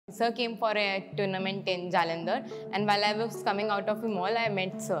Sir came for a tournament in Jalandhar, and while I was coming out of a mall, I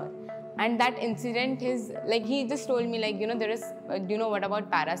met Sir. And that incident is like, he just told me like, there is, what about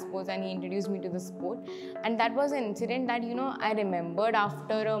para sports? And he introduced me to the sport. And that was an incident that, I remembered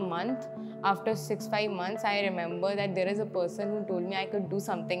after a month, after 6-5 months, I remember that there is a person who told me I could do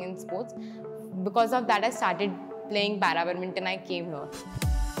something in sports. Because of that, I started playing para badminton. I came here.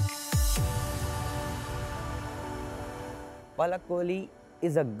 Palak Kohli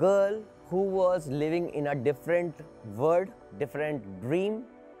is a girl who was living in a different world, different dream,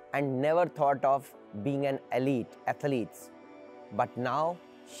 and never thought of being an elite athlete. But now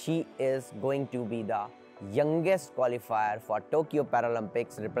she is going to be the youngest qualifier for Tokyo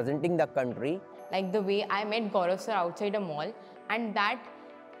Paralympics, representing the country. Like the way I met Gaurav sir outside a mall, and that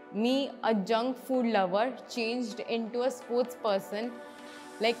me, a junk food lover, changed into a sports person.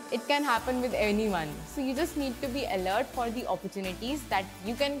 Like, it can happen with anyone. So you just need to be alert for the opportunities that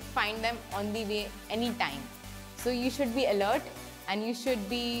you can find them on the way anytime. So you should be alert, and you should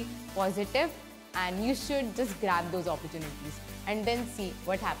be positive, and you should just grab those opportunities and then see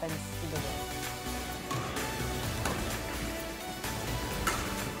what happens to the world.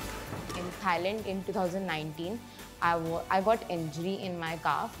 In Thailand in 2019, I got injury in my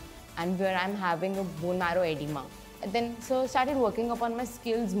calf, and where I'm having a bone marrow edema. So started working upon my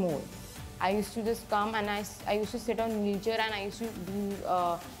skills more. I used to just come and I used to sit on wheelchair, and I used to do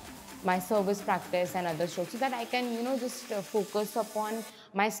my service practice and other strokes so that I can, just focus upon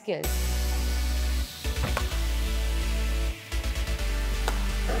my skills.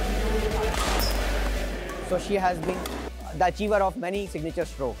 So she has been the achiever of many signature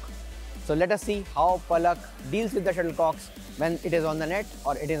strokes. So let us see how Palak deals with the shuttlecocks when it is on the net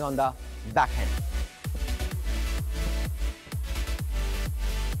or it is on the backhand.